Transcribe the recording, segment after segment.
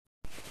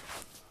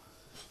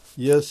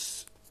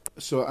Yes,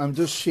 so I'm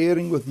just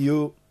sharing with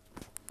you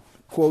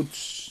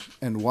quotes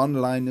and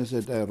one-liners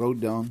that I wrote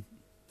down,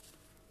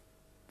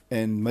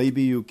 and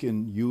maybe you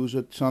can use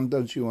it.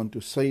 Sometimes you want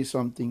to say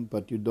something,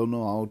 but you don't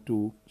know how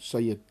to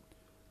say it.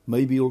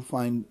 Maybe you'll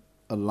find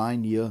a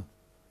line here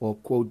or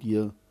quote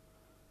here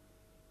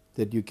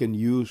that you can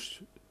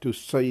use to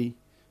say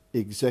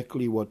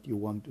exactly what you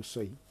want to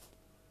say.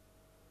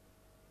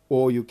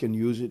 Or you can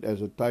use it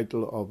as a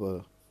title of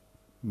a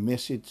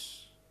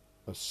message,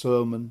 a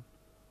sermon,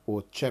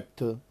 or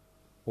chapter,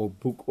 or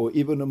book, or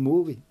even a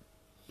movie.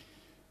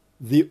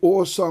 The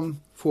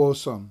awesome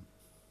foursome.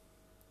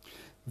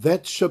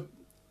 That ship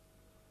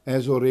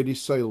has already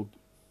sailed.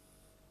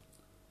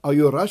 Are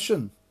you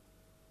Russian?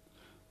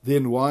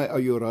 Then why are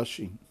you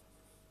rushing?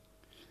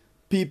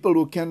 People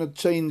who cannot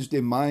change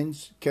their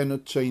minds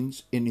cannot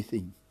change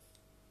anything.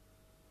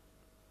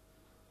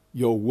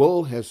 Your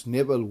will has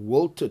never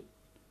wilted.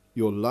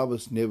 Your love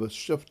has never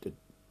shifted.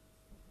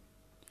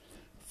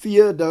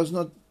 Fear does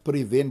not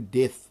prevent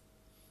death.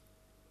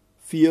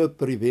 Fear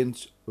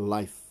prevents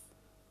life.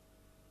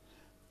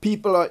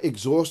 People are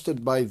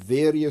exhausted by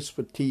various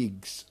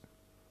fatigues.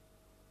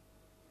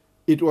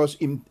 It was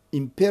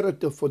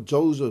imperative for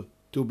Joseph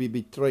to be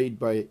betrayed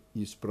by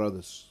his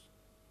brothers.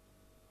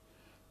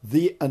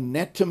 The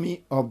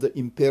anatomy of the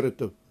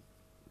imperative,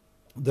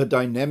 the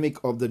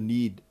dynamic of the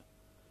need,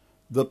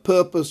 the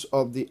purpose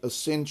of the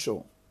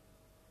essential.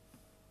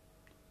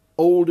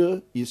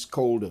 Older is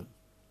colder.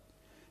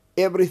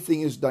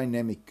 Everything is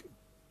dynamic.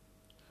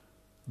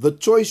 The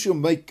choice you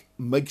make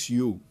makes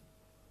you.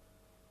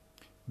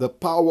 The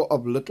power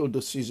of little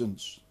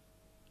decisions.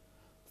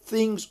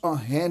 Things are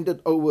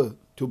handed over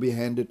to be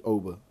handed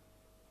over.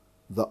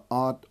 The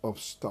art of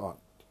start.